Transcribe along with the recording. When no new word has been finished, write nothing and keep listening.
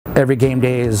Every game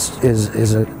day is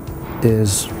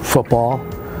football,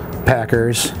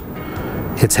 Packers.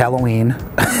 It's Halloween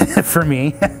for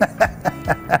me,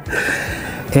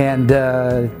 and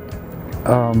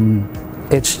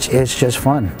it's just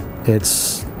fun.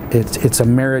 It's a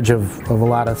marriage of a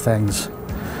lot of things.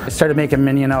 I started making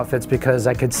Minion outfits because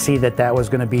I could see that that was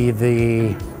going to be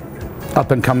the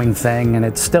up-and-coming thing, and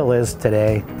it still is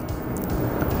today.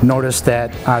 Noticed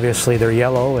that obviously they're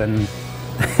yellow and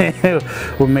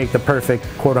would make the perfect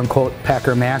quote-unquote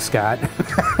Packer mascot.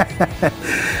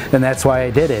 And that's why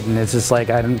I did it. And it's just like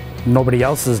nobody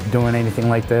else is doing anything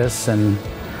like this,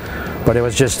 but it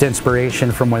was just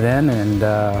inspiration from within,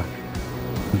 and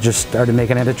just started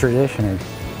making it a tradition.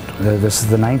 This is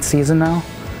the 9th season now.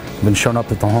 I've been showing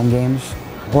up at the home games.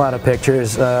 A lot of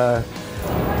pictures. On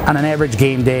an average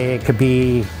game day, it could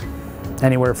be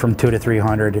anywhere from 200 to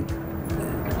 300.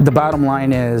 The bottom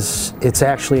line is it's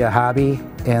actually a hobby,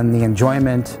 and the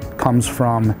enjoyment comes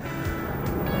from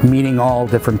meeting all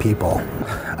different people.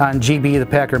 On GB, the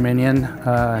Packer Minion,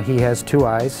 he has 2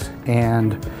 eyes,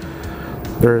 and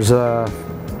there's 1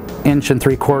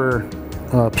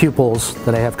 3/4 pupils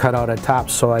that I have cut out at top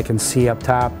so I can see up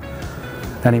top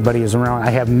anybody is around.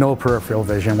 I have no peripheral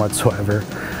vision whatsoever,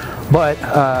 but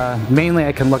mainly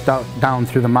I can look down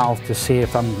through the mouth to see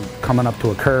if I'm coming up to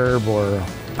a curb or a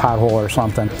pothole or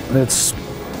something. It's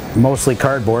mostly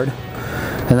cardboard,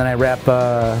 and then I wrap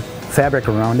fabric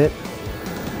around it,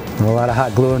 a lot of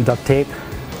hot glue and duct tape.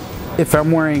 If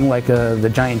I'm wearing like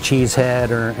the giant cheese head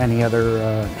or any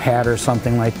other hat or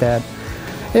something like that,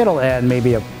 it'll add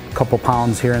maybe a couple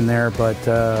pounds here and there, but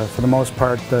for the most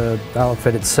part, the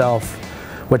outfit itself,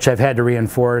 which I've had to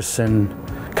reinforce and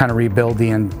kind of rebuild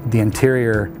the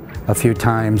interior a few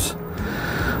times,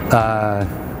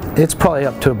 it's probably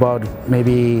up to about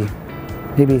maybe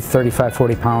 35,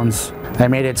 40 pounds. I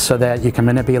made it so that you can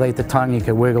manipulate the tongue, you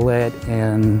can wiggle it,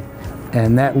 and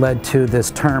that led to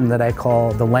this term that I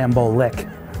call the Lambeau lick.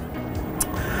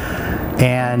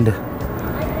 And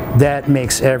that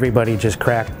makes everybody just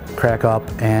crack up,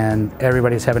 and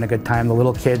everybody's having a good time. The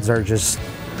little kids are just,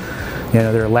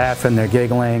 they're laughing, they're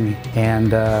giggling,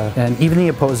 and even the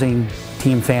opposing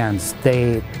team fans,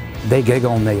 they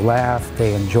giggle and they laugh,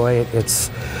 they enjoy it. It's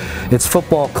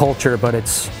football culture, but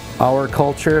it's our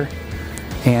culture,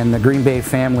 and the Green Bay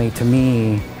family, to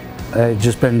me, I've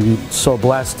just been so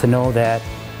blessed to know that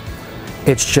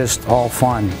it's just all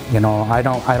fun. I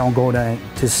don't go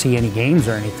to see any games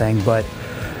or anything, but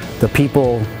the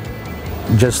people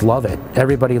just love it.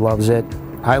 Everybody loves it.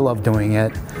 I love doing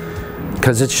it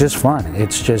because it's just fun.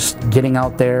 It's just getting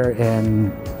out there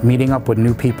and meeting up with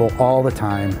new people all the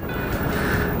time.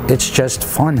 It's just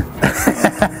fun.